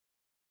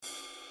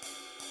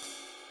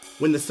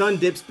When the sun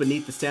dips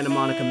beneath the Santa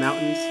Monica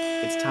Mountains,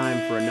 it's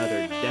time for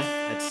another Death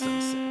at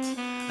Sunset,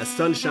 a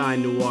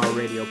Sunshine Noir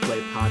radio play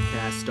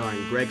podcast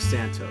starring Greg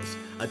Santos,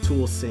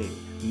 Atul Singh,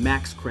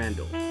 Max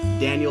Crandall,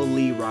 Daniel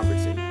Lee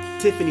Robertson,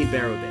 Tiffany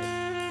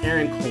Barabay,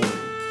 Aaron Coleman,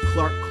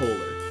 Clark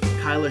Kohler,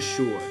 Kyla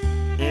Shore,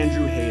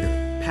 Andrew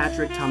Hayter,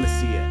 Patrick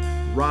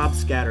Thomasia, Rob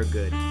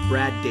Scattergood,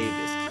 Brad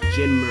Davis,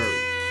 Jen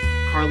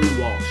Murray,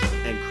 Carly Walsh,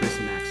 and Chris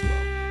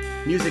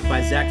Maxwell. Music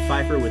by Zach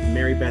Pfeiffer with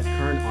Mary Beth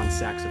Kern on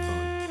saxophone.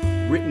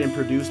 Written and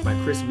produced by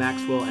Chris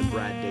Maxwell and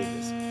Brad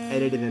Davis.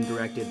 Edited and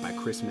directed by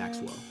Chris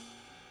Maxwell.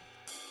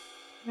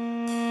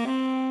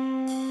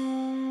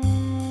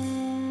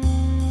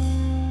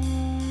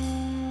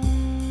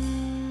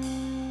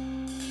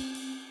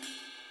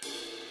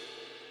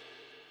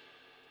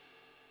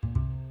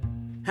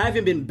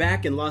 Having been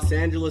back in Los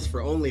Angeles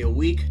for only a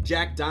week,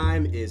 Jack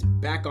Dime is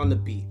back on the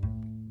beat.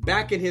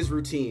 Back in his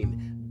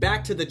routine.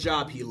 Back to the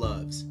job he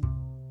loves.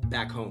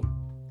 Back home.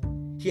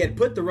 He had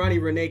put the Ronnie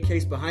Renee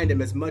case behind him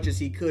as much as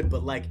he could,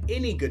 but like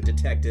any good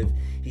detective,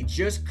 he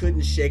just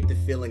couldn't shake the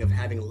feeling of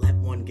having let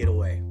one get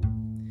away.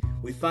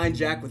 We find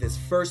Jack with his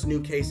first new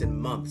case in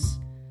months,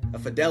 a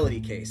fidelity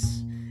case,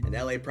 and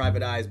LA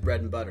Private Eye's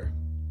bread and butter.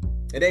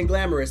 It ain't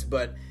glamorous,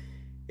 but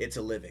it's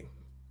a living.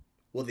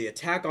 Will the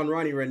attack on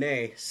Ronnie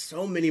Renee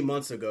so many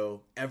months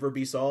ago ever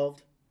be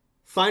solved?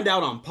 Find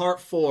out on part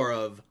 4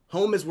 of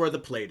Home is Where the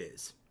Plate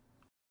Is.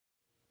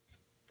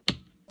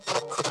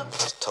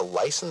 To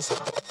license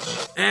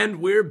it. And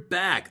we're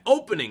back.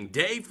 Opening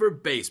day for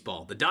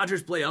baseball. The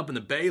Dodgers play up in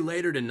the Bay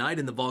later tonight,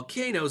 and the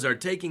Volcanoes are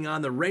taking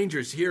on the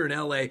Rangers here in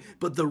LA.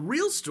 But the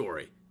real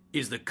story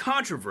is the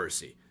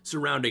controversy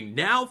surrounding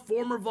now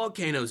former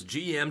Volcanoes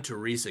GM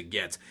Teresa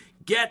Getz.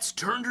 Getz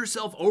turned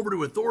herself over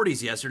to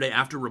authorities yesterday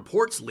after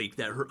reports leaked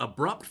that her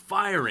abrupt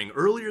firing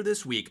earlier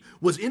this week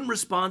was in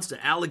response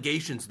to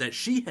allegations that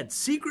she had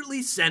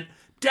secretly sent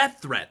death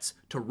threats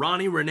to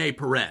Ronnie Renee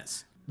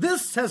Perez.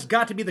 This has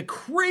got to be the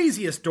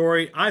craziest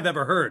story I've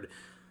ever heard.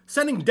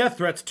 Sending death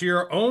threats to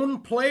your own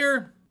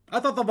player? I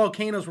thought the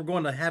Volcanoes were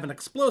going to have an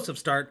explosive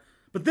start,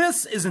 but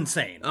this is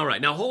insane. All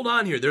right, now hold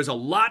on here. There's a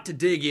lot to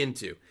dig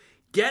into.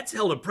 Getz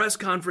held a press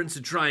conference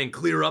to try and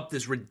clear up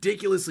this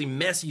ridiculously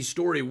messy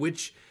story,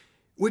 which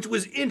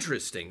was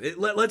interesting.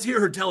 Let's hear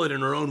her tell it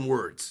in her own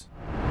words.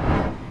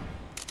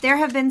 There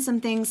have been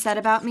some things said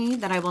about me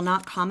that I will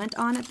not comment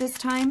on at this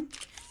time.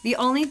 The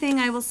only thing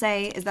I will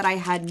say is that I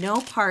had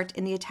no part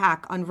in the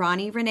attack on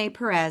Ronnie Renee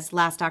Perez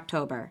last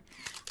October.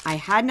 I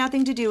had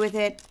nothing to do with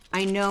it.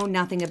 I know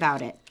nothing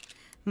about it.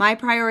 My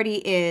priority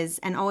is,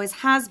 and always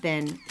has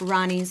been,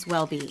 Ronnie's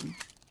well-being.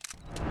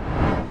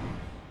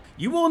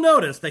 You will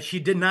notice that she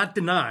did not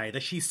deny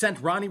that she sent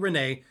Ronnie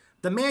Renee,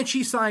 the man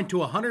she signed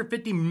to a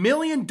 $150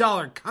 million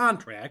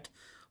contract,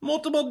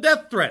 multiple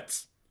death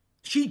threats.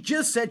 She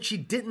just said she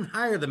didn't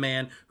hire the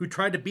man who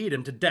tried to beat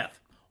him to death.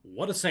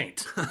 What a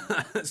saint.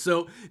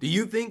 So, do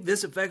you think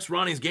this affects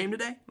Ronnie's game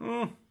today?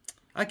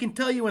 I can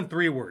tell you in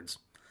 3 words.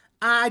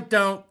 I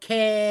don't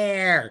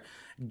care.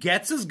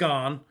 Getz is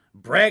gone.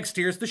 Bragg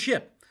steers the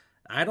ship.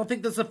 I don't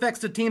think this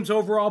affects the team's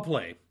overall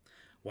play.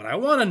 What I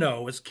want to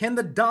know is, can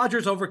the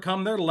Dodgers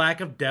overcome their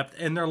lack of depth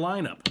in their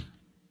lineup?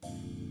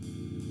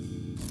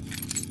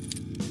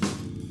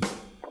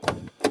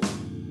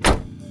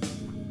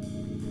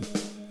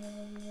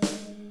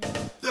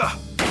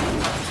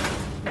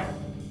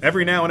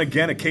 Every now and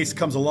again, a case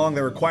comes along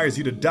that requires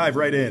you to dive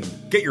right in,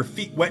 get your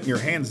feet wet and your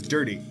hands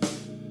dirty.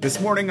 This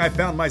morning, I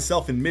found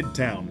myself in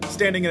Midtown,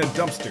 standing in a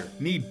dumpster,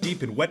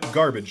 knee-deep in wet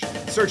garbage,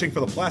 searching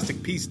for the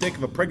plastic pea stick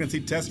of a pregnancy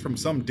test from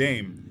some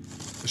dame.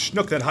 The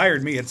schnook that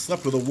hired me had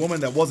slept with a woman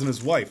that wasn't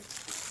his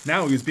wife.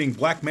 Now he was being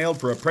blackmailed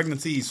for a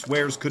pregnancy he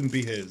swears couldn't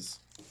be his.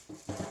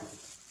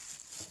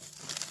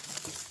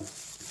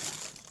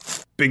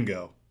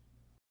 Bingo.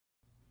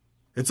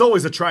 It's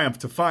always a triumph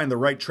to find the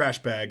right trash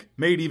bag,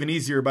 made even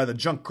easier by the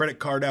junk credit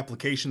card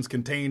applications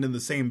contained in the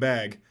same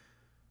bag,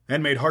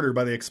 and made harder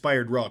by the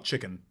expired raw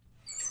chicken.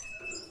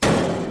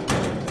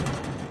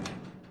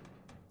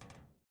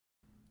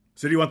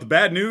 So do you want the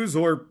bad news,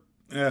 or...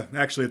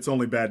 actually, it's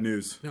only bad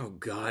news. Oh,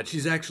 God,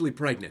 she's actually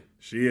pregnant.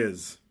 She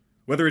is.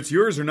 Whether it's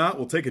yours or not,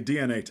 we'll take a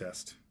DNA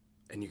test.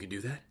 And you can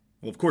do that?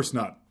 Well, of course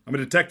not. I'm a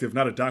detective,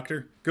 not a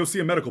doctor. Go see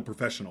a medical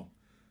professional.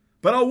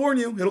 But I'll warn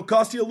you, it'll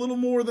cost you a little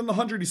more than the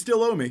 $100 you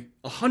still owe me.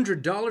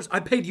 $100? I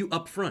paid you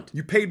up front.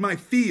 You paid my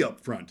fee up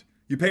front.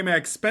 You pay my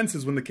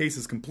expenses when the case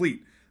is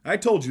complete. I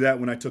told you that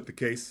when I took the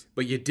case.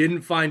 But you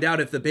didn't find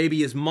out if the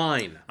baby is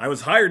mine. I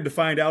was hired to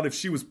find out if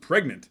she was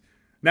pregnant.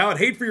 Now I'd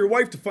hate for your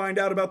wife to find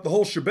out about the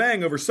whole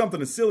shebang over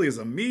something as silly as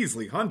a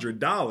measly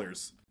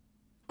 $100.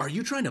 Are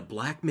you trying to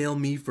blackmail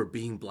me for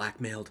being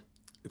blackmailed?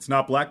 It's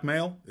not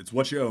blackmail, it's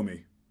what you owe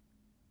me.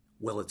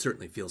 Well, it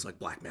certainly feels like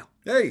blackmail.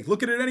 Hey,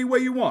 look at it any way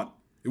you want.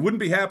 It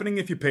wouldn't be happening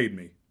if you paid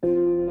me.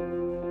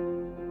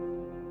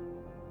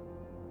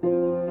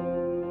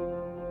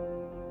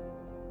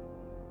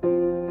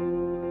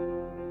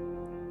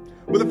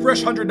 With a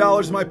fresh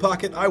 $100 in my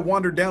pocket, I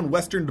wandered down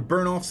Western to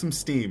burn off some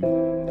steam.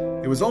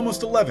 It was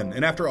almost 11,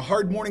 and after a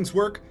hard morning's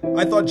work,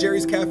 I thought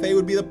Jerry's Cafe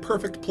would be the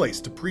perfect place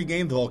to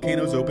pregame the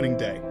Volcanoes opening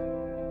day.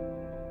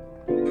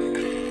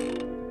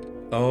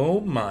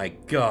 Oh my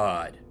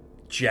god.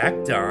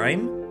 Jack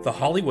Dime? The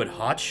Hollywood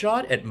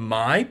hotshot at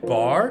my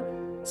bar?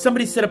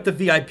 Somebody set up the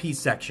VIP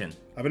section.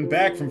 I've been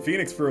back from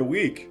Phoenix for a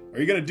week. Are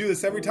you gonna do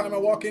this every time I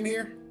walk in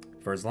here?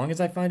 For as long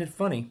as I find it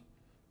funny.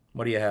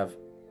 What do you have?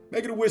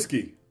 Make it a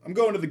whiskey. I'm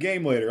going to the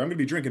game later. I'm gonna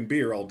be drinking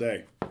beer all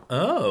day.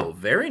 Oh,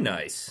 very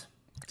nice.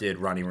 Did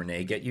Ronnie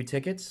Renee get you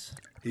tickets?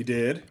 He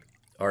did?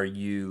 Are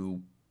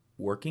you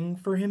working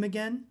for him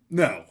again?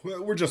 No,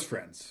 we're just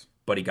friends.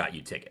 But he got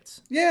you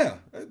tickets. Yeah,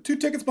 2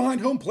 tickets behind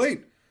home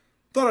plate.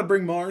 Thought I'd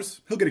bring Mars.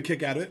 He'll get a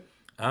kick out of it.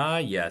 Ah,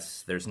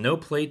 yes. There's no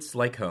plates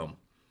like home.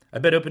 I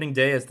bet opening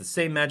day has the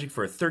same magic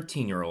for a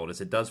 13-year-old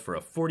as it does for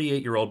a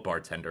 48-year-old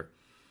bartender.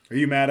 Are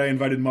you mad I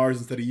invited Mars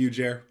instead of you,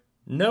 Jer?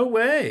 No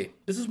way.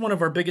 This is one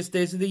of our biggest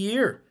days of the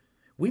year.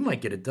 We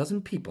might get a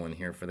dozen people in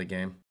here for the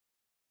game.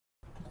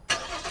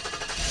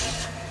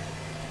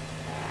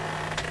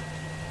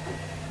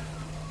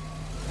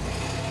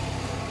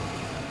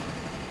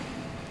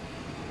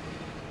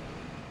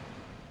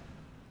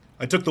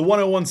 I took the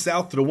 101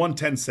 south to the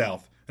 110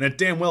 south, and it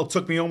damn well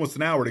took me almost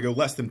an hour to go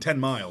less than 10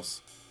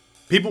 miles.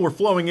 People were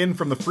flowing in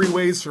from the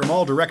freeways from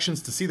all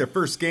directions to see their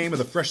first game of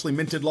the freshly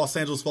minted Los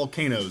Angeles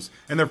Volcanoes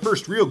and their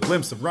first real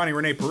glimpse of Ronnie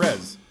Renee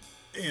Perez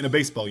in a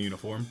baseball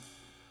uniform.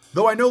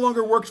 Though I no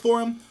longer worked for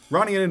him,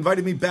 Ronnie had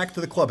invited me back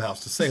to the clubhouse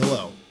to say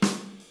hello.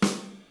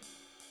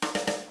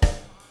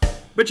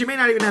 But you may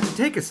not even have to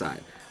take a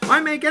side. Why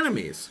make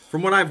enemies?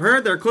 From what I've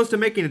heard, they're close to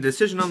making a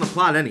decision on the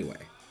plot anyway.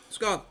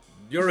 Scott,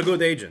 you're a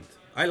good agent.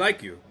 I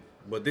like you,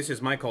 but this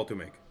is my call to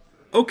make.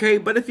 Okay,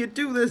 but if you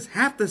do this,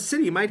 half the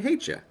city might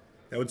hate you.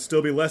 That would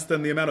still be less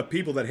than the amount of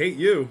people that hate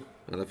you.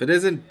 Well, if it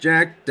isn't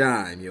Jack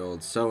Dime, you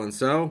old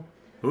so-and-so,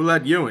 who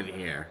let you in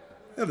here?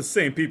 They're the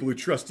same people who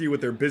trust you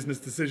with their business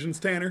decisions,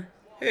 Tanner.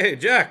 Hey,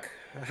 Jack,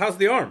 how's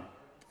the arm?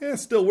 Yeah,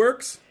 still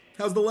works.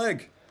 How's the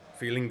leg?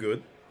 Feeling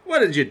good. What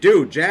did you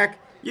do, Jack?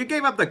 You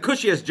gave up the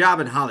cushiest job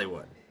in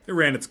Hollywood. It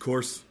ran its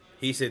course.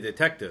 He's a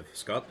detective,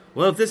 Scott.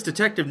 Well, if this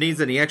detective needs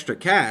any extra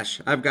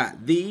cash, I've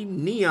got the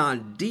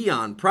Neon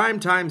Dion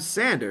Primetime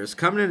Sanders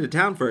coming into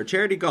town for a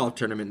charity golf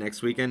tournament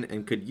next weekend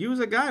and could use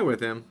a guy with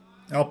him.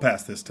 I'll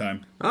pass this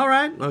time. All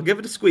right, I'll give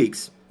it to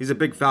Squeaks. He's a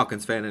big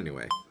Falcons fan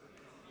anyway.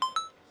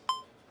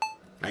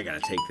 I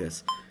gotta take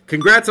this.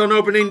 Congrats on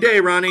opening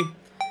day, Ronnie.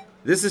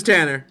 This is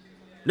Tanner.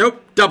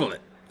 Nope, double it.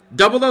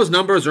 Double those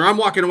numbers or I'm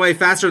walking away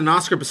faster than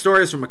Oscar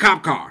Pistorius from a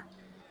cop car.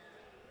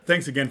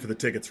 Thanks again for the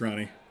tickets,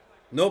 Ronnie.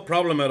 No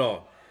problem at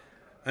all.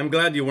 I'm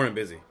glad you weren't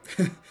busy.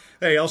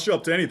 Hey, I'll show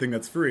up to anything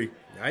that's free.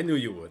 I knew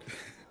you would.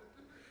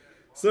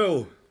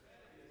 So,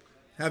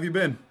 how have you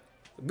been?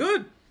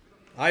 Good.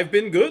 I've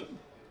been good.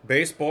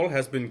 Baseball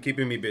has been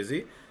keeping me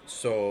busy,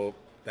 so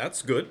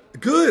that's good.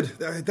 Good.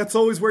 That's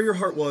always where your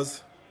heart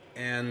was.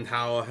 And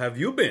how have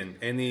you been?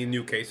 Any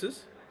new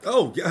cases?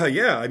 Oh,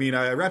 yeah. I mean,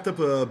 I wrapped up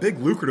a big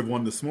lucrative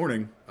one this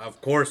morning.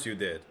 Of course you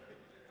did.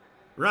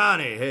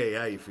 Ronnie, hey,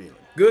 how you feeling?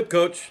 Good,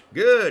 Coach.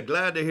 Good,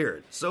 glad to hear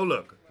it. So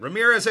look,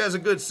 Ramirez has a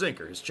good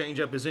sinker. His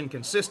changeup is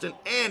inconsistent,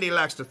 and he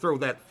likes to throw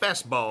that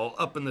fastball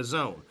up in the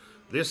zone.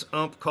 This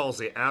ump calls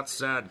the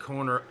outside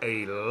corner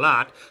a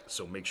lot,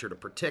 so make sure to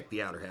protect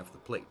the outer half of the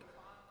plate.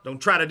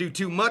 Don't try to do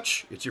too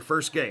much. It's your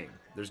first game.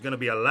 There's going to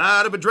be a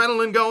lot of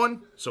adrenaline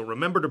going, so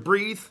remember to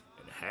breathe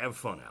and have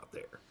fun out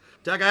there.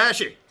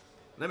 Takahashi,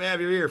 let me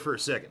have your ear for a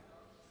second.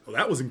 Well,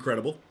 that was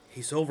incredible.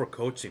 He's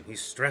overcoaching.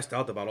 He's stressed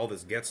out about all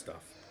this get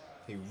stuff.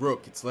 Hey,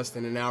 Rook, it's less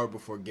than an hour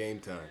before game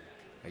time.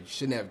 You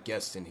shouldn't have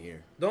guests in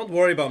here. Don't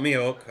worry about me,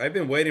 Oak. I've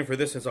been waiting for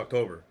this since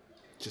October.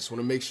 Just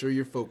want to make sure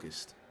you're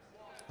focused.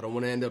 I don't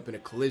want to end up in a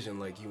collision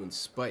like you and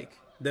Spike.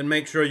 Then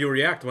make sure you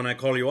react when I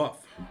call you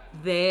off.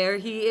 There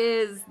he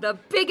is, the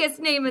biggest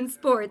name in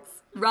sports,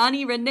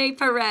 Ronnie Renee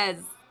Perez.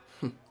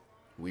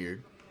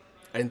 Weird.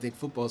 I didn't think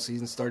football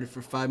season started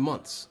for 5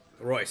 months.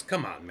 Royce,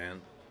 come on,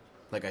 man.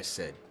 Like I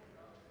said,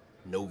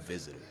 no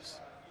visitors.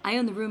 I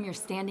own the room you're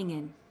standing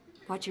in.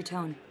 Watch your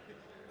tone.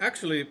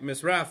 Actually,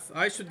 Miss Rath,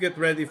 I should get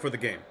ready for the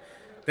game.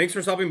 Thanks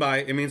for stopping by.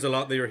 It means a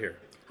lot that you're here.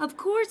 Of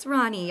course,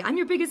 Ronnie. I'm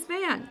your biggest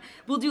fan.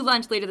 We'll do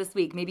lunch later this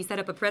week. Maybe set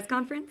up a press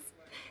conference?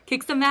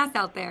 Kick some ass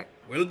out there.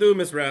 Will do,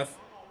 Miss Rath.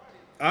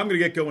 I'm going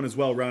to get going as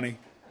well, Ronnie.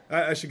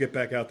 I should get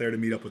back out there to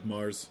meet up with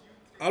Mars.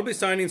 I'll be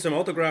signing some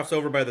autographs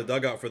over by the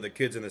dugout for the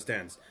kids in the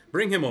stands.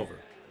 Bring him over.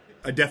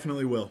 I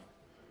definitely will.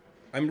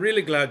 I'm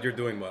really glad you're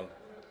doing well.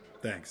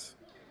 Thanks.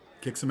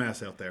 Kick some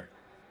ass out there.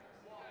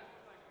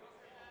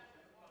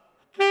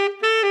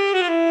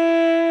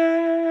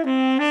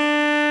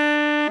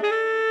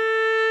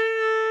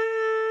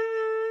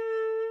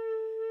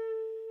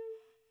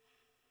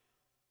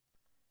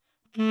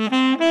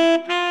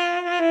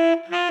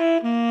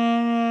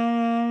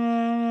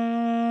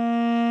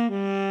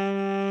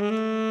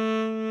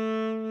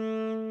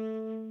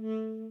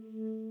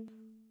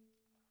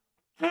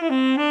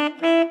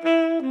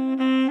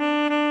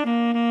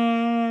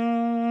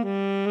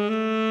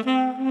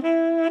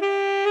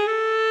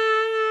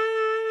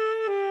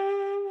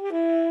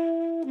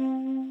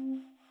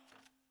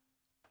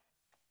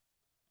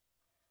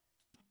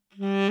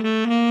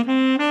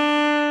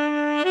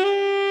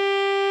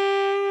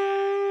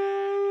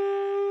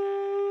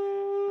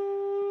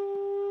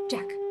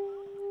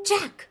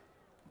 Jack!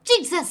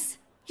 Jesus!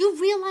 You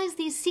realize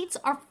these seats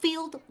are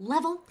field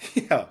level?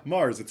 Yeah,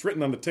 Mars, it's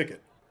written on the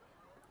ticket.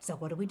 So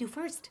what do we do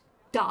first?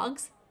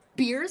 Dogs?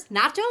 Beers?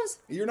 Nachos?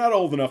 You're not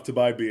old enough to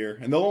buy beer,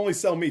 and they'll only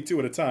sell me 2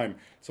 at a time,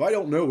 so I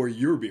don't know where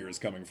your beer is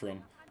coming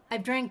from.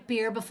 I've drank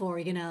beer before,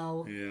 you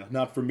know. Yeah,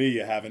 not for me,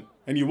 you haven't.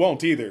 And you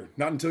won't either,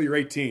 not until you're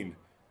 18.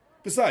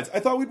 Besides, I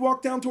thought we'd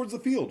walk down towards the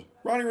field.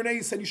 Ronnie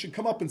Renee said you should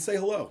come up and say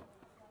hello.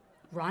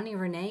 Ronnie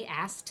Renee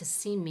asked to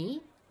see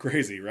me?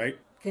 Crazy, right?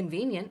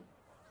 Convenient.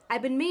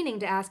 I've been meaning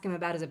to ask him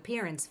about his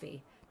appearance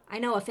fee. I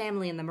know a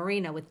family in the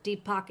marina with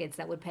deep pockets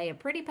that would pay a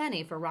pretty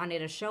penny for Ronnie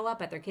to show up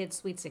at their kid's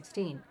Sweet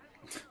 16.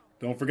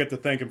 Don't forget to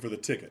thank him for the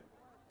ticket.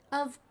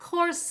 Of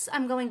course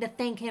I'm going to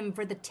thank him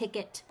for the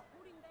ticket.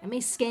 I may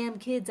scam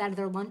kids out of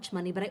their lunch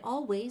money, but I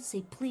always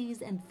say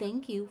please and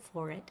thank you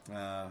for it.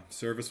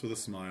 Service with a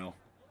smile.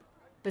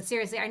 But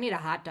seriously, I need a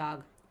hot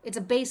dog. It's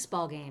a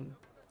baseball game.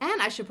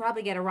 And I should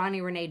probably get a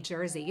Ronnie Renee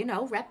jersey. You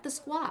know, rep the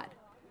squad.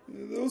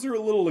 Those are a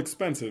little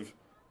expensive.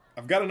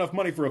 I've got enough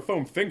money for a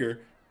foam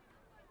finger.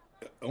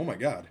 Oh my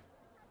god.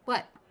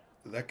 What?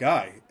 That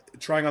guy,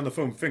 trying on the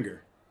foam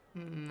finger.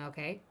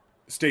 Okay.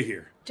 Stay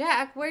here.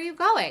 Jack, where are you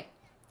going?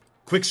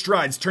 Quick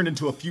strides turned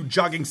into a few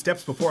jogging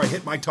steps before I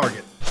hit my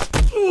target.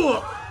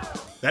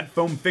 That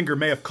foam finger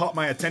may have caught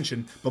my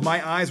attention, but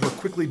my eyes were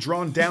quickly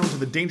drawn down to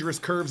the dangerous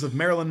curves of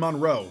Marilyn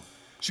Monroe.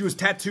 She was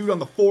tattooed on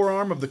the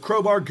forearm of the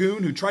crowbar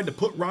goon who tried to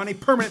put Ronnie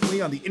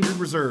permanently on the injured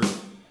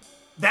reserve.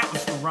 That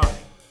was for Ronnie.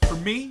 For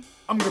me,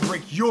 I'm gonna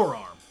break your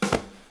arm.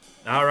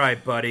 All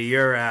right, buddy,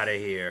 you're out of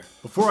here.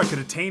 Before I could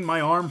attain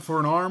my arm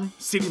for an arm,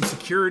 stadium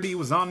security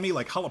was on me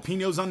like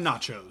jalapenos on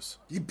nachos.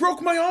 You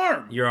broke my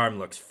arm! Your arm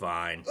looks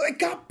fine. It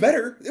got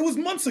better. It was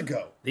months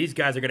ago. These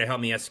guys are gonna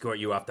help me escort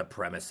you off the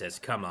premises.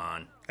 Come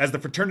on. As the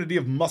fraternity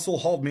of muscle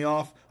hauled me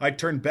off, I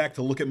turned back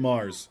to look at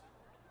Mars.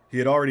 He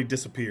had already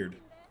disappeared.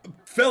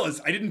 Fellas,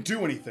 I didn't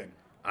do anything.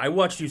 I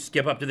watched you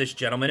skip up to this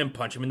gentleman and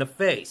punch him in the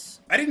face.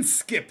 I didn't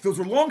skip. Those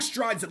were long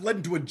strides that led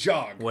into a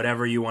jog.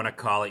 Whatever you want to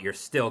call it, you're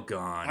still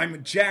gone.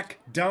 I'm Jack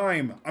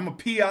Dime. I'm a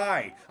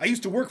PI. I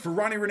used to work for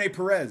Ronnie Renee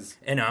Perez.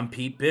 And I'm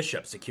Pete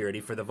Bishop, security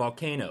for the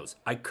Volcanoes.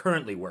 I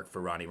currently work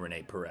for Ronnie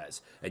Renee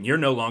Perez. And you're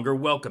no longer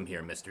welcome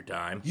here, Mr.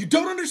 Dime. You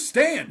don't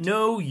understand!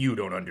 No, you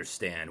don't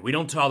understand. We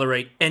don't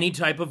tolerate any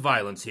type of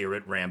violence here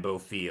at Rambo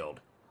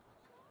Field.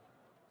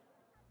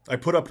 I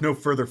put up no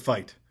further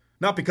fight.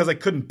 Not because I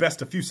couldn't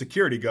best a few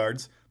security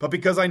guards, but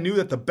because I knew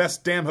that the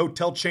best damn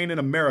hotel chain in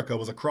America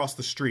was across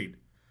the street.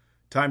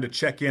 Time to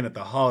check in at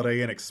the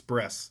Holiday Inn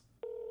Express.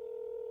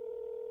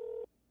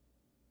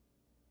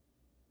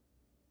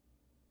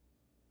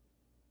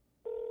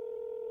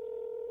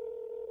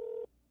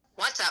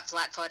 What's up,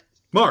 Flatfoot?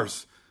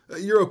 Mars,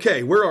 you're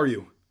okay. Where are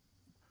you?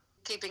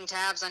 Keeping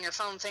tabs on your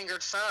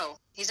foam-fingered foe.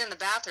 He's in the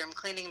bathroom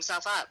cleaning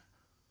himself up.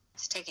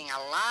 He's taking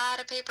a lot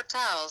of paper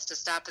towels to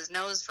stop his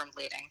nose from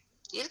bleeding.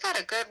 You've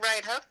got a good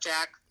right hook,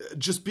 Jack.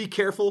 Just be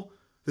careful.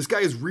 This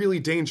guy is really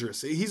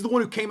dangerous. He's the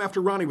one who came after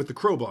Ronnie with the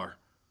crowbar.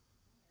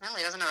 Well,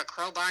 he doesn't have a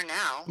crowbar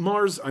now.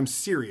 Mars, I'm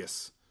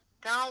serious.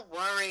 Don't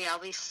worry, I'll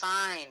be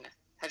fine.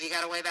 Have you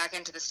got a way back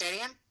into the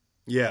stadium?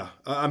 Yeah,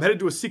 I'm headed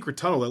to a secret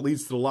tunnel that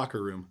leads to the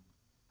locker room.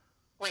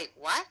 Wait,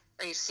 what?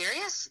 Are you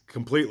serious?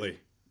 Completely.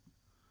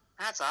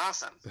 That's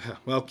awesome.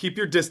 Well, keep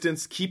your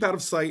distance, keep out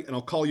of sight, and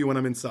I'll call you when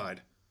I'm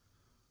inside.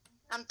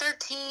 I'm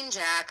 13,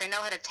 Jack. I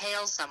know how to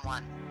tail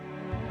someone.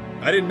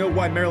 I didn't know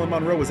why Marilyn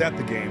Monroe was at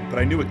the game, but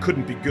I knew it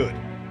couldn't be good.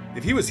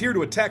 If he was here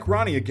to attack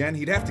Ronnie again,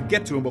 he'd have to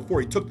get to him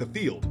before he took the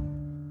field.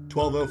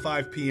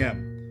 12:05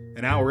 p.m.,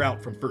 an hour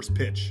out from first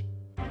pitch.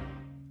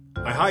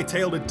 I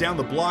hightailed it down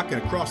the block and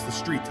across the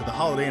street to the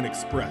Holiday Inn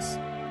Express.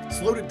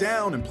 Slowed it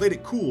down and played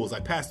it cool as I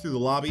passed through the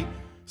lobby,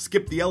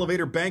 skipped the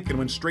elevator bank, and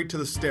went straight to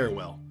the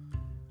stairwell.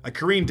 I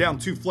careened down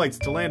 2 flights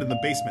to land in the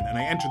basement, and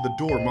I entered the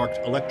door marked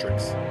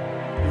Electrics.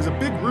 It was a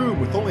big room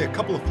with only a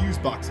couple of fuse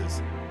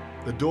boxes.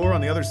 The door on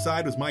the other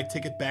side was my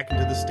ticket back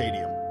into the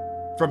stadium.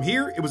 From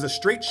here, it was a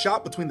straight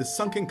shot between the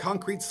sunken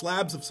concrete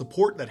slabs of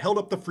support that held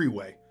up the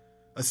freeway.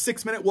 A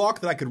 6-minute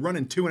walk that I could run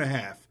in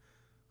 2.5.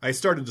 I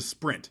started to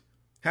sprint.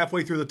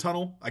 Halfway through the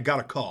tunnel, I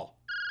got a call.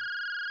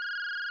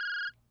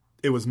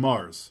 It was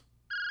Mars.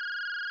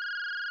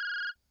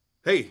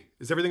 Hey,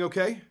 is everything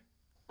okay?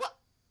 What?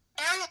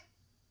 Area?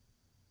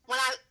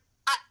 What?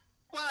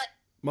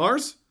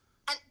 Mars?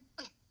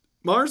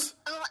 Mars?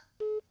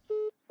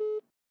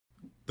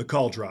 The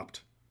call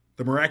dropped.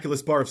 The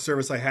miraculous bar of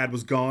service I had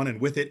was gone,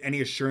 and with it any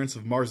assurance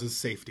of Mars's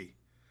safety.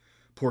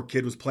 Poor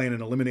kid was playing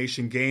an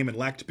elimination game and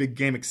lacked big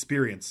game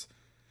experience.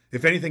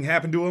 If anything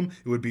happened to him,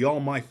 it would be all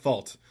my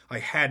fault. I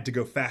had to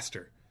go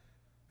faster.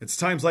 It's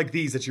times like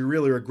these that you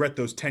really regret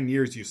those 10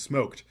 years you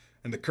smoked,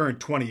 and the current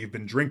 20 you've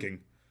been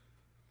drinking.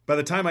 By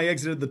the time I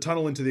exited the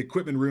tunnel into the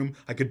equipment room,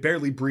 I could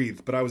barely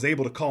breathe, but I was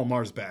able to call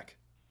Mars back.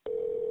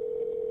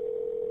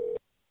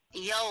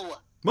 Yo.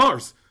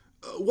 Mars!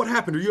 What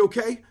happened? Are you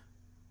okay?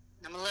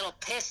 I'm a little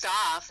pissed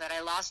off that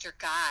I lost your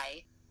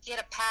guy. He had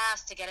a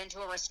pass to get into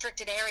a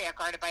restricted area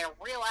guarded by a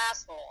real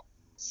asshole.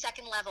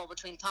 Second level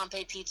between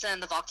Pompeii Pizza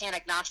and the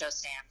Volcanic Nacho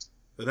stand.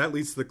 That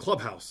leads to the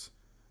clubhouse.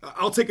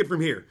 I'll take it from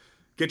here.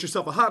 Get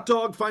yourself a hot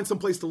dog, find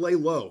someplace to lay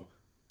low.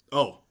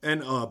 Oh,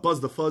 and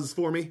buzz the fuzz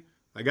for me.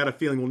 I got a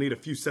feeling we'll need a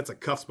few sets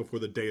of cuffs before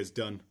the day is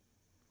done.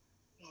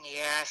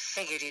 Yeah, I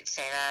figured you'd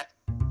say that.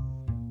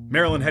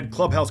 Marilyn had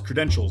clubhouse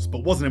credentials,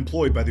 but wasn't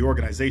employed by the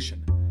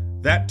organization.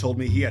 That told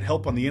me he had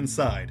help on the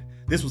inside.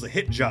 This was a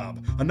hit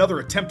job, another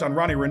attempt on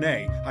Ronnie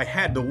Renee. I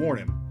had to warn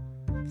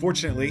him.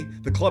 Fortunately,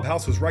 the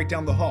clubhouse was right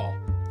down the hall.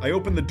 I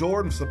opened the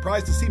door and was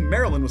surprised to see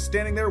Marilyn was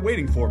standing there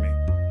waiting for me.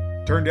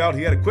 Turned out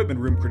he had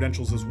equipment room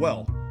credentials as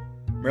well.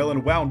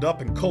 Marilyn wound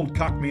up and cold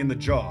cocked me in the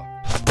jaw.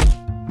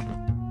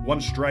 One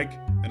strike,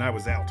 and I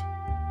was out.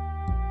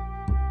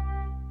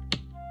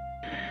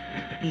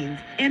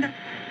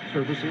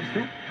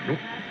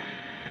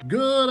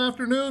 Good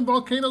afternoon,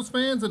 Volcanoes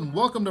fans, and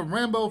welcome to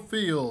Rambo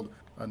Field.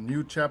 A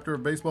new chapter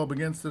of baseball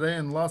begins today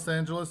in Los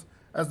Angeles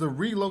as the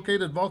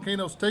relocated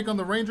Volcanoes take on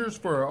the Rangers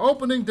for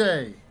opening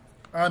day.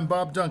 I'm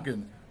Bob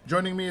Duncan.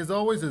 Joining me as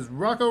always is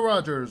Rocco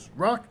Rogers.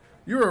 Rock,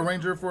 you were a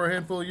Ranger for a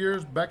handful of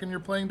years back in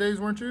your playing days,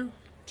 weren't you?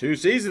 2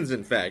 seasons,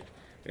 in fact.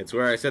 It's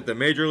where I set the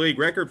Major League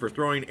record for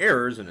throwing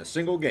errors in a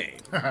single game.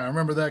 I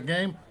remember that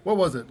game. What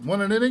was it,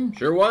 1 an inning?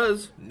 Sure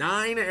was.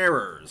 9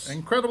 errors.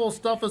 Incredible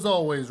stuff as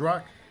always,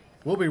 Rock.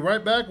 We'll be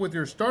right back with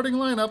your starting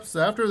lineups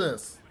after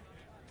this.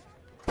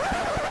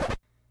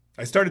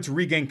 I started to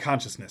regain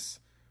consciousness.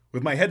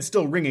 With my head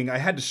still ringing, I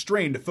had to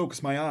strain to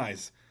focus my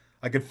eyes.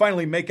 I could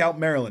finally make out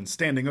Marilyn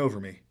standing over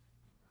me.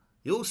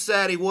 You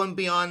said he wouldn't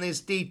be on this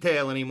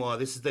detail anymore.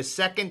 This is the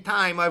second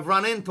time I've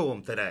run into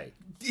him today.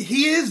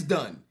 He is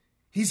done.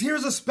 He's here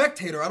as a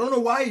spectator. I don't know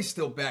why he's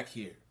still back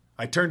here.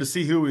 I turned to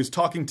see who he was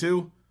talking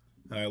to,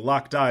 and I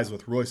locked eyes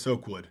with Royce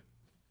Oakwood.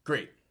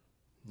 Great.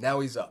 Now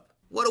he's up.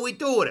 What do we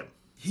do with him?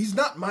 He's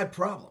not my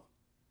problem.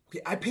 Okay,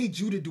 I paid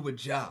you to do a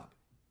job.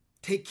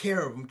 Take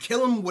care of him,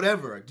 kill him,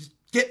 whatever. Just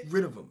get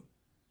rid of him.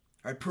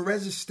 All right,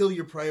 Perez is still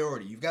your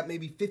priority. You've got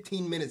maybe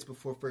 15 minutes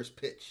before first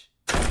pitch.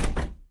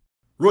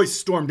 Royce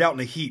stormed out in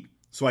a heat,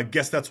 so I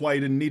guess that's why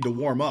he didn't need to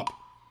warm up.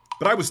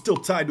 But I was still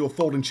tied to a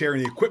folding chair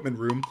in the equipment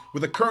room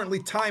with a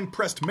currently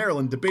time-pressed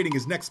Marilyn debating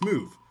his next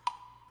move.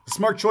 The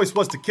smart choice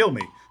was to kill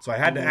me, so I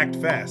had to act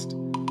fast.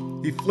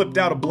 He flipped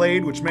out a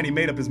blade, which meant he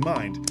made up his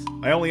mind.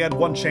 I only had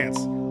one chance.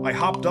 I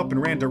hopped up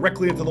and ran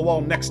directly into the wall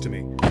next to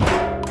me.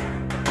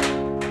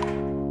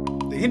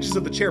 The hinges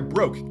of the chair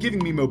broke,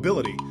 giving me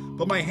mobility,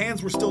 but my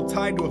hands were still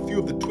tied to a few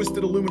of the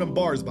twisted aluminum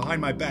bars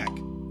behind my back.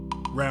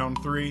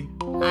 Round 3.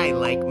 I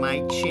like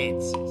my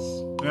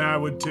chances. I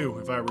would too,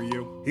 if I were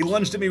you. He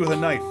lunged at me with a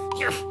knife.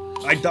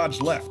 I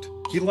dodged left.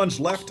 He lunged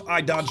left, I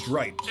dodged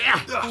right.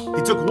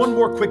 He took one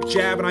more quick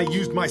jab and I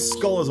used my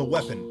skull as a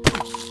weapon.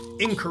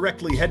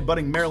 Incorrectly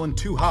headbutting Marilyn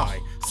too high,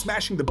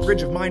 smashing the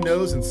bridge of my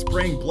nose and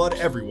spraying blood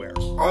everywhere.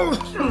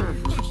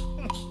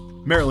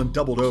 Marilyn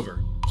doubled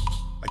over.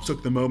 I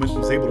took the moment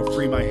and was able to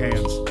free my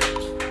hands.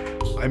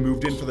 I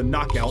moved in for the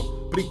knockout,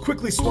 but he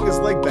quickly swung his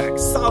leg back,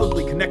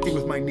 solidly connecting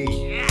with my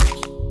knee.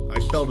 I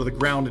fell to the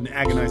ground in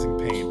agonizing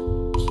pain.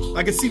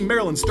 I could see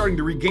Marilyn starting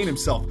to regain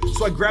himself,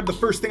 so I grabbed the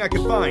first thing I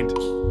could find,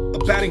 a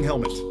batting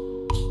helmet.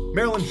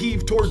 Marilyn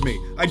heaved toward me.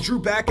 I drew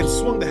back and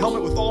swung the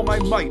helmet with all my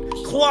might,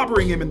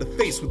 clobbering him in the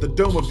face with the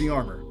dome of the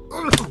armor.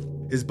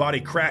 His body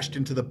crashed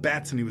into the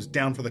bats and he was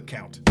down for the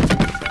count.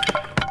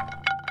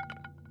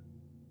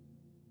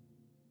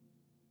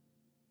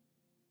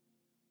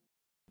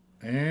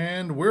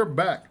 And we're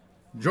back.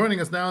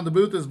 Joining us now in the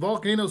booth is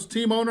Volcanoes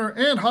team owner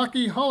and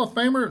Hockey Hall of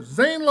Famer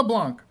Zane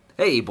LeBlanc.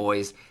 Hey,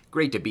 boys.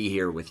 Great to be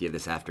here with you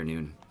this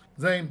afternoon.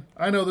 Zane,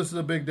 I know this is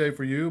a big day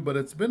for you, but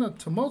it's been a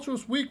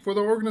tumultuous week for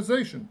the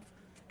organization.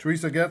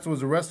 Teresa Getz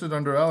was arrested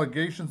under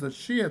allegations that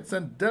she had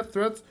sent death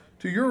threats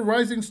to your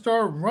rising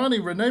star, Ronnie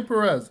Renee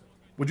Perez.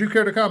 Would you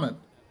care to comment?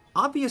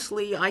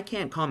 Obviously, I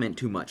can't comment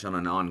too much on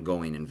an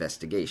ongoing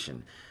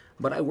investigation,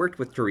 but I worked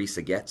with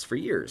Teresa Getz for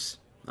years.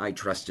 I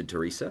trusted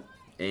Teresa,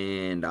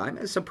 and I'm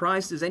as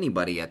surprised as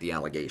anybody at the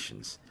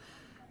allegations.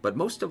 But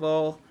most of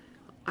all,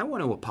 I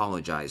want to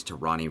apologize to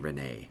Ronnie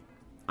Renee.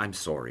 I'm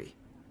sorry.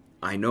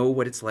 I know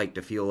what it's like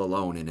to feel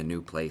alone in a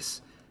new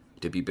place.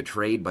 To be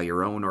betrayed by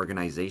your own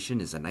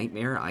organization is a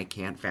nightmare I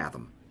can't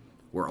fathom.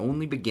 We're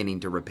only beginning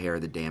to repair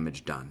the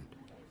damage done.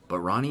 But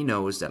Ronnie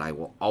knows that I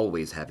will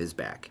always have his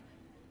back.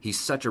 He's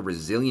such a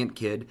resilient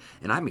kid,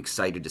 and I'm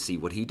excited to see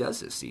what he does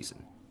this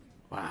season.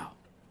 Wow,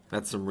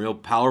 that's some real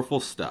powerful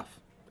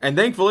stuff. And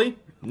thankfully,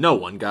 no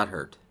one got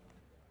hurt.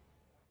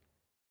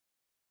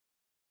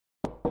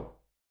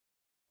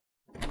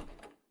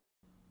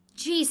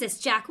 Jesus,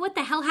 Jack, what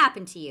the hell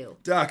happened to you?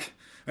 Doc,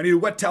 I need a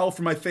wet towel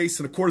for my face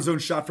and a cortisone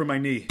shot for my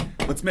knee.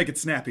 Let's make it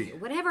snappy.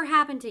 Whatever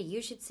happened to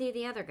you should see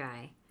the other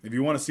guy. If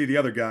you want to see the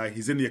other guy,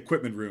 he's in the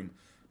equipment room.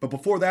 But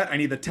before that, I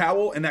need the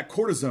towel and that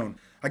cortisone.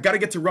 I gotta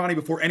get to Ronnie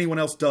before anyone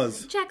else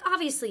does. Jack,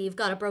 obviously you've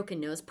got a broken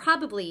nose,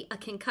 probably a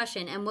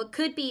concussion, and what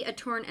could be a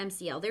torn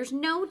MCL. There's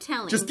no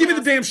telling. Just give me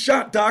the damn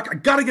shot, Doc. I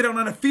gotta get out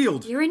on a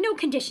field. You're in no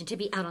condition to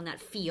be out on that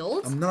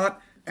field. I'm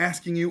not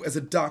asking you as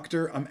a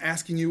doctor. I'm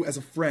asking you as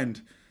a friend.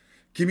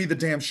 Give me the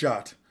damn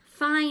shot.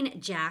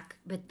 Fine, Jack,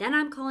 but then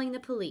I'm calling the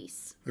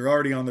police. They're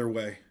already on their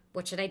way.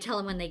 What should I tell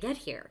them when they get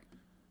here?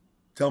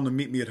 Tell them to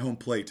meet me at home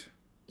plate.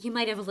 You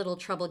might have a little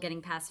trouble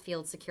getting past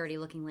field security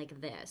looking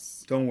like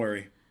this. Don't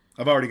worry.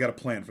 I've already got a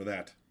plan for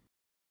that.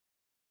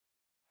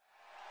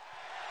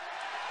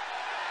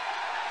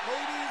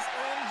 Ladies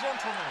and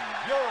gentlemen,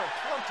 your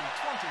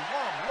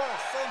 2021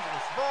 Los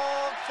Angeles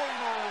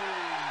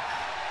Volcanoes!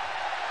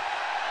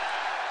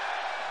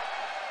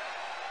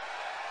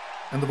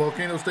 And the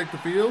Volcanoes take the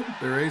field.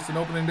 Their ace and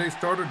opening day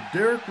starter,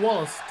 Derek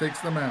Wallace, takes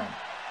the mound.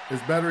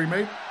 His battery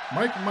mate,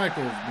 Mike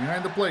Michaels,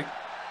 behind the plate.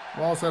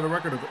 Wallace had a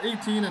record of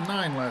 18-9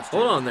 last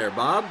year. Hold on there,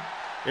 Bob.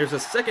 There's a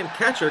second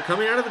catcher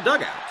coming out of the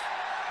dugout.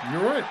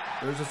 You're right.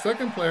 There's a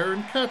second player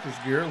in catcher's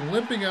gear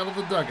limping out of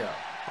the dugout.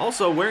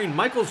 Also wearing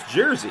Michael's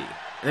jersey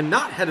and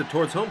not headed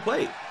towards home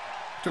plate.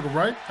 Took a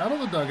right out of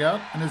the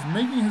dugout and is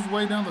making his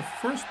way down the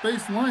first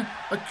base line.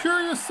 A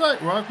curious sight,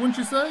 Rock, wouldn't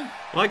you say?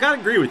 Well, I gotta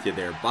agree with you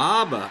there,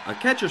 Bob. A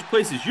catcher's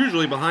place is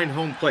usually behind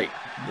home plate.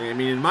 I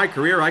mean, in my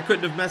career, I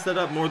couldn't have messed that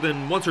up more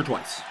than once or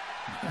twice.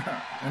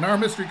 And our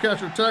mystery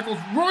catcher tackles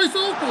Royce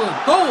Oakwood.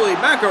 Holy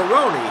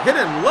macaroni! Hit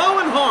him low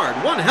and hard.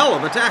 One hell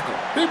of a tackle.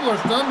 People are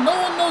stunned. No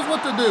one knows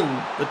what to do.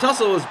 The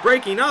tussle is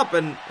breaking up,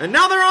 and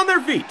now they're on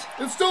their feet.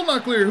 It's still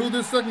not clear who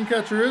this second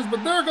catcher is,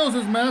 but there goes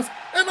his mask,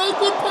 and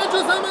Oakwood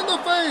punches him in the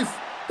face.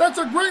 That's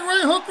a great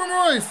right hook from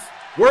Royce.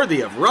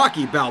 Worthy of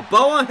Rocky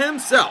Balboa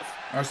himself.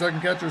 Our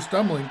second catcher is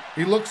stumbling.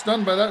 He looks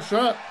stunned by that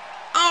shot.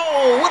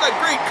 Oh, what a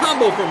great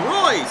combo from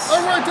Royce!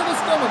 A right to the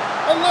stomach,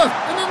 a left,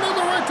 and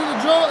another right to the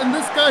jaw, and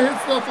this guy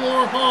hits the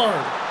floor hard.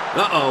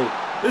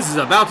 Uh-oh, this is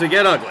about to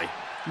get ugly.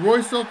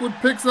 Royce Oakwood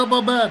picks up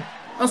a bat.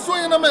 A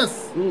swing and a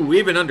miss. Ooh,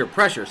 even under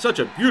pressure, such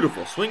a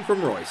beautiful swing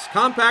from Royce.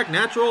 Compact,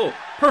 natural,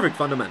 perfect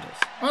fundamentals.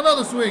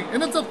 Another swing,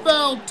 and it's a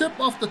foul tip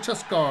off the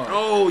chest guard.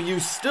 Oh, you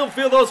still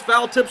feel those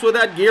foul tips with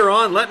that gear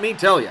on, let me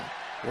tell you.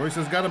 Royce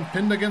has got him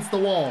pinned against the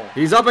wall.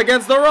 He's up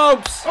against the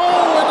ropes. Oh,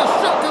 and a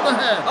shot to the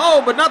head.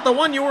 Oh, but not the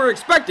one you were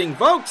expecting,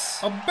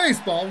 folks. A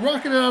baseball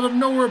rocketed out of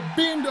nowhere,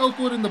 beamed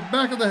Oakwood in the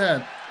back of the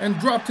head, and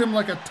dropped him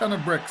like a ton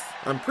of bricks.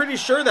 I'm pretty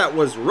sure that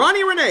was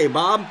Ronnie Renee,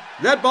 Bob.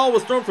 That ball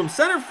was thrown from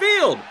center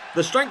field.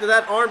 The strength of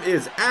that arm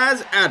is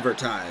as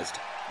advertised.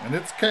 And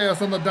it's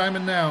chaos on the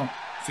diamond now.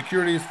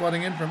 Security is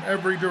flooding in from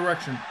every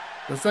direction.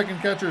 The second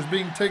catcher is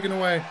being taken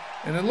away,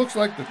 and it looks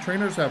like the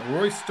trainers have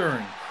Royce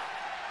stirring.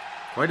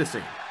 Quite a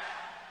scene.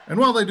 And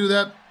while they do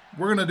that,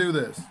 we're going to do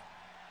this.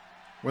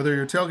 Whether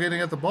you're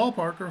tailgating at the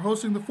ballpark or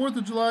hosting the 4th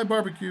of July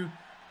barbecue,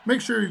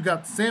 make sure you've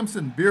got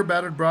Samson beer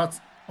battered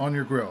brats on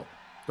your grill.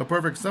 The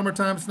perfect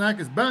summertime snack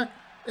is back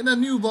in a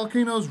new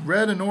Volcanoes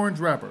red and orange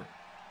wrapper.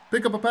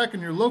 Pick up a pack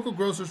in your local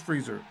grocer's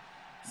freezer.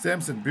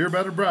 Samson beer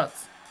battered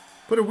brats.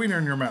 Put a wiener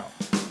in your mouth.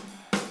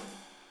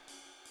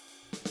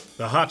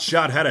 The hot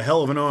shot had a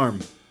hell of an arm.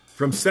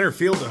 From center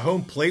field to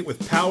home plate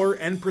with power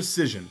and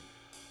precision.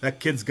 That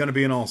kid's gonna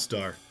be an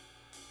all-star.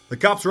 The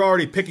cops are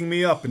already picking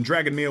me up and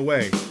dragging me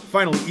away,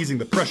 finally easing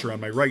the pressure on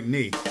my right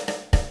knee.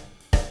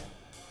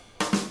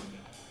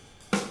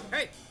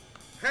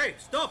 Hey,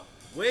 stop!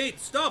 Wait,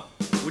 stop!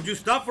 Would you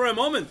stop for a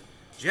moment?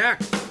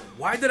 Jack,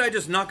 why did I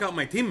just knock out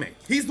my teammate?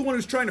 He's the one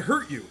who's trying to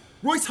hurt you.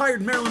 Royce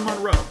hired Marilyn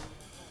Monroe.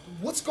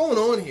 What's going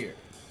on here?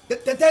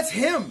 That's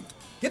him!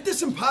 Get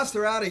this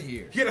imposter out of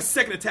here. He had a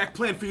second attack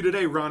planned for you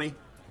today, Ronnie.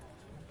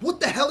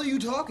 What the hell are you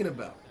talking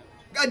about?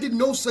 I did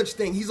no such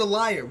thing. He's a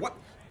liar.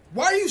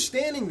 Why are you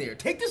standing there?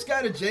 Take this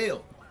guy to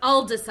jail.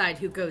 I'll decide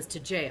who goes to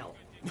jail.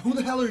 Who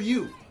the hell are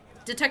you?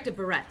 Detective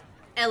Barrett,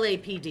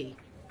 LAPD.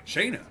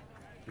 Shayna,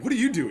 what are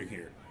you doing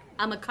here?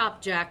 I'm a cop,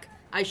 Jack.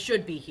 I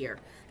should be here.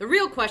 The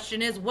real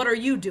question is, what are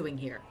you doing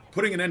here?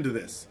 Putting an end to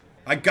this.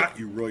 I got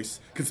you, Royce.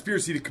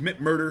 Conspiracy to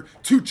commit murder,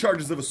 2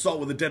 charges of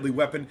assault with a deadly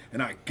weapon,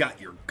 and I got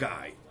your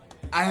guy.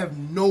 I have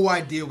no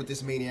idea what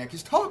this maniac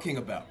is talking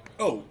about.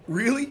 Oh,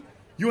 really?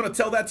 You want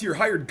to tell that to your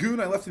hired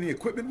goon I left in the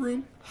equipment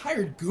room?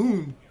 Hired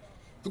goon?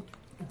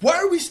 Why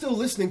are we still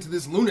listening to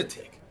this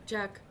lunatic?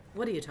 Jack,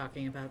 what are you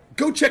talking about?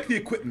 Go check the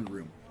equipment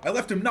room. I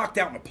left him knocked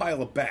out in a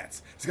pile of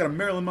bats. He's got a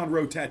Marilyn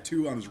Monroe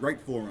tattoo on his right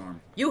forearm.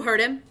 You heard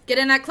him. Get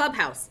in that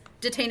clubhouse.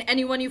 Detain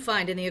anyone you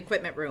find in the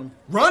equipment room.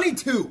 Ronnie,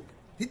 too.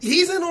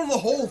 He's in on the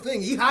whole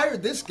thing. He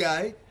hired this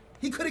guy.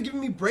 He could have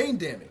given me brain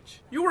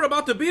damage. You were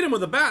about to beat him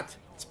with a bat.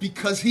 It's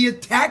because he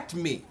attacked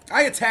me.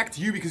 I attacked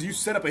you because you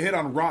set up a hit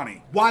on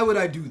Ronnie. Why would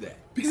I do that?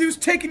 Because he was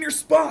taking your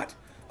spot.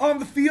 On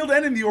the field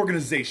and in the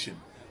organization.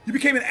 You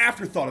became an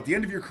afterthought at the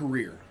end of your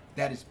career.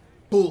 That is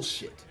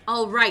bullshit.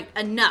 All right,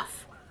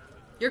 enough.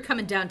 You're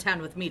coming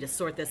downtown with me to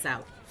sort this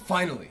out.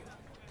 Finally.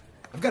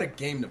 I've got a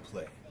game to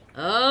play.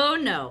 Oh,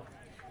 no.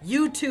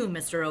 You too,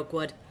 Mr.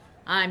 Oakwood.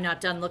 I'm not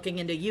done looking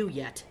into you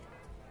yet.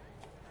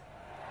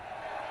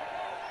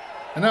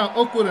 And now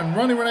Oakwood and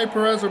Ronnie Renee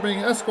Perez are being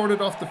escorted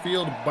off the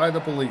field by the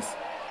police.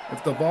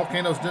 If the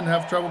Volcanoes didn't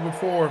have trouble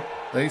before,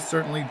 they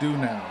certainly do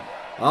now.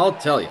 I'll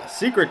tell you,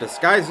 secret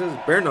disguises,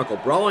 bare-knuckle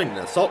brawling, and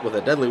assault with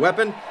a deadly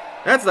weapon,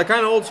 that's the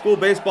kind of old-school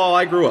baseball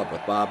I grew up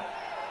with, Bob.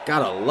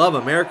 Gotta love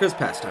America's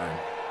pastime.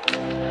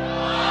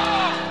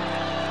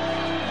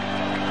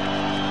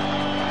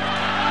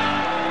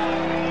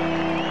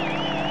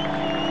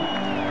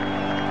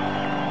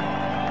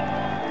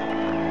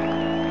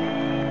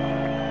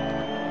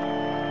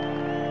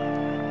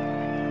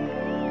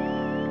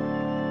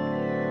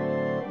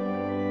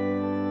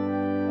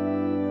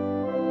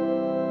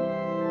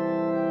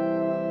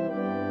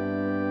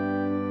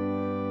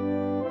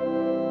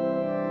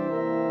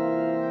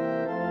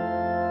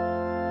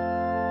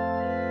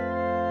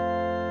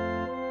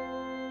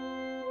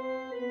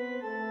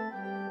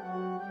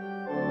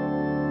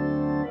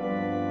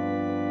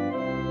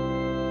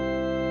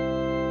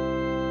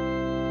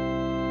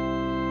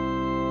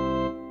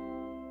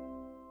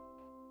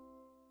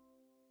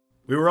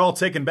 We were all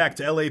taken back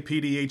to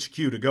LAPD HQ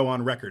to go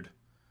on record.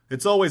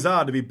 It's always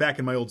odd to be back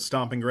in my old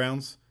stomping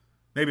grounds.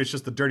 Maybe it's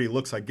just the dirty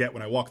looks I get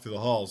when I walk through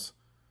the halls.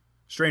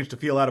 Strange to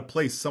feel out of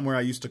place somewhere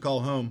I used to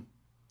call home.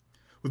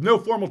 With no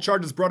formal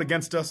charges brought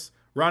against us,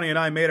 Ronnie and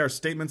I made our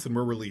statements and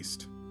were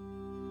released.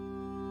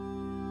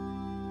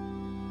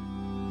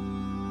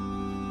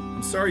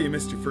 I'm sorry you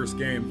missed your first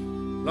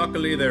game.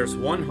 Luckily, there's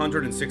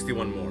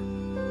 161 more.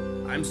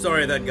 I'm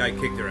sorry that guy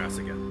kicked your ass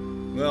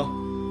again. Well,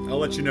 I'll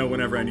let you know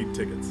whenever I need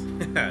tickets.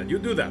 You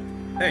do that.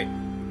 Hey,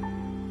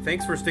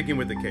 thanks for sticking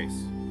with the case.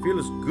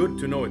 Feels good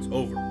to know it's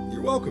over.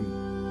 You're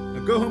welcome.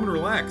 Now go home and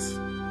relax.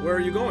 Where are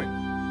you going?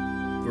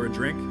 For a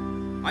drink?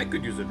 I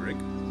could use a drink.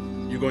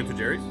 You going to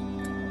Jerry's?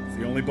 It's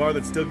the only bar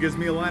that still gives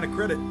me a line of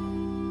credit.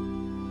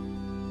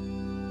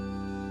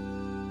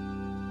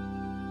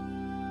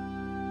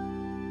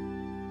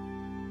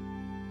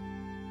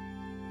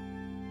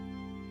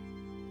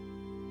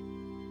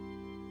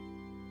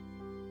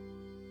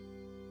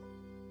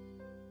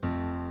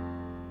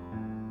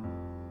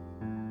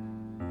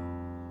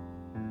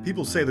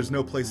 People say there's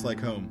no place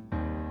like home,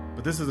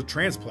 but this is a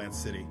transplant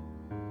city.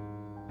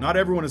 Not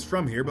everyone is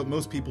from here, but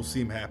most people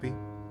seem happy.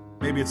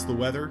 Maybe it's the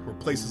weather, or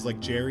places like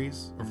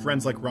Jerry's, or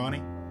friends like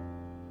Ronnie.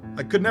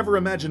 I could never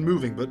imagine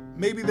moving, but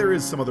maybe there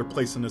is some other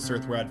place on this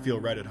earth where I'd feel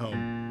right at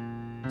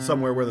home.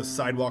 Somewhere where the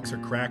sidewalks are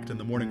cracked and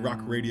the morning rock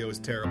radio is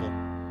terrible.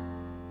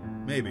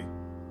 Maybe.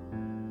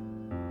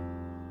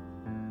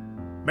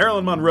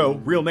 Marilyn Monroe,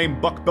 real name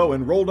Buck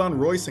Bowen, rolled on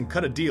Royce and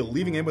cut a deal,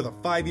 leaving him with a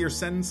 5-year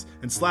sentence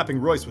and slapping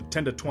Royce with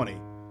 10 to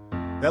 20.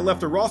 That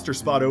left a roster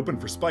spot open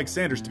for Spike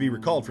Sanders to be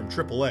recalled from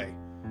AAA.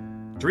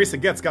 Teresa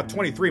Getz got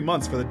 23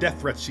 months for the death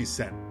threats she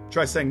sent.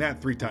 Try saying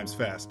that 3 times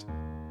fast.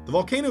 The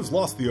Volcanoes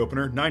lost the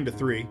opener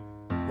 9-3.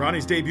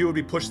 Ronnie's debut would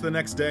be pushed the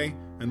next day,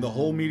 and the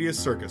whole media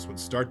circus would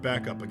start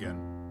back up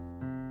again.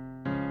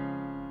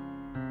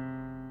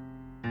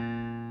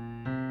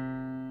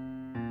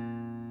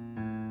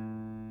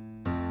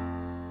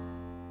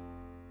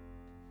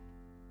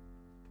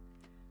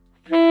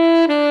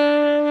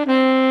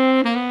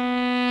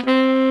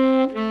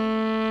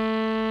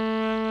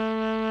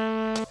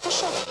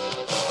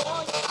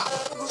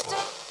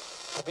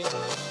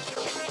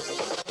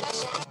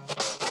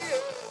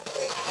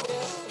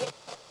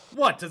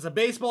 What, is a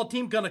baseball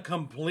team gonna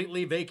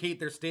completely vacate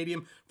their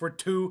stadium for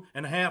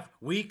 2.5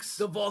 weeks?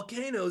 The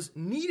Volcanoes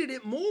needed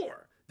it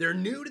more. They're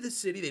new to the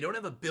city. They don't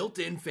have a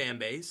built-in fan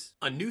base.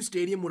 A new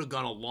stadium would have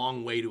gone a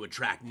long way to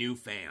attract new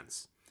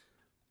fans.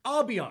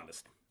 I'll be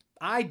honest.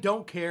 I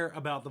don't care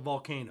about the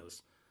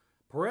Volcanoes.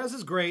 Perez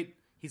is great.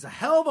 He's a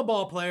hell of a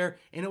ball player,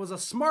 and it was a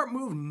smart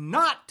move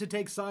not to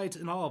take sides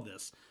in all of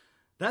this.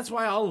 That's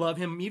why I'll love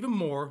him even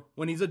more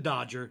when he's a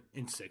Dodger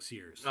in 6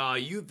 years.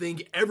 You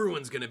think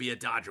everyone's going to be a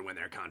Dodger when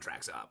their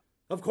contract's up?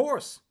 Of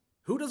course.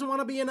 Who doesn't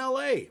want to be in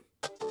LA?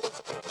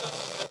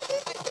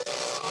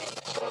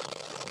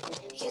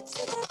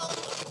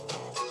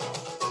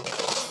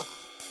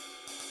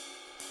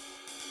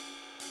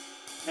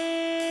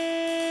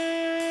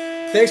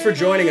 Thanks for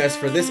joining us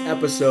for this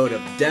episode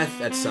of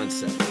Death at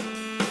Sunset.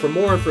 For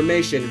more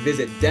information,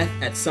 visit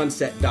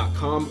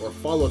deathatsunset.com or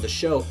follow the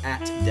show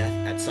at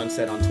Death at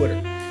Sunset on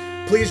Twitter.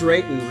 Please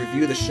rate and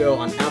review the show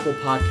on Apple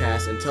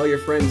Podcasts and tell your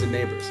friends and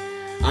neighbors.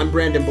 I'm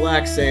Brandon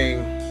Black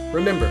saying,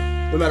 remember,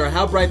 no matter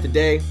how bright the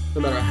day,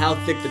 no matter how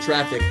thick the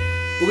traffic,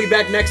 we'll be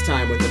back next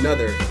time with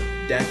another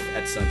Death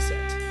at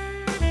Sunset.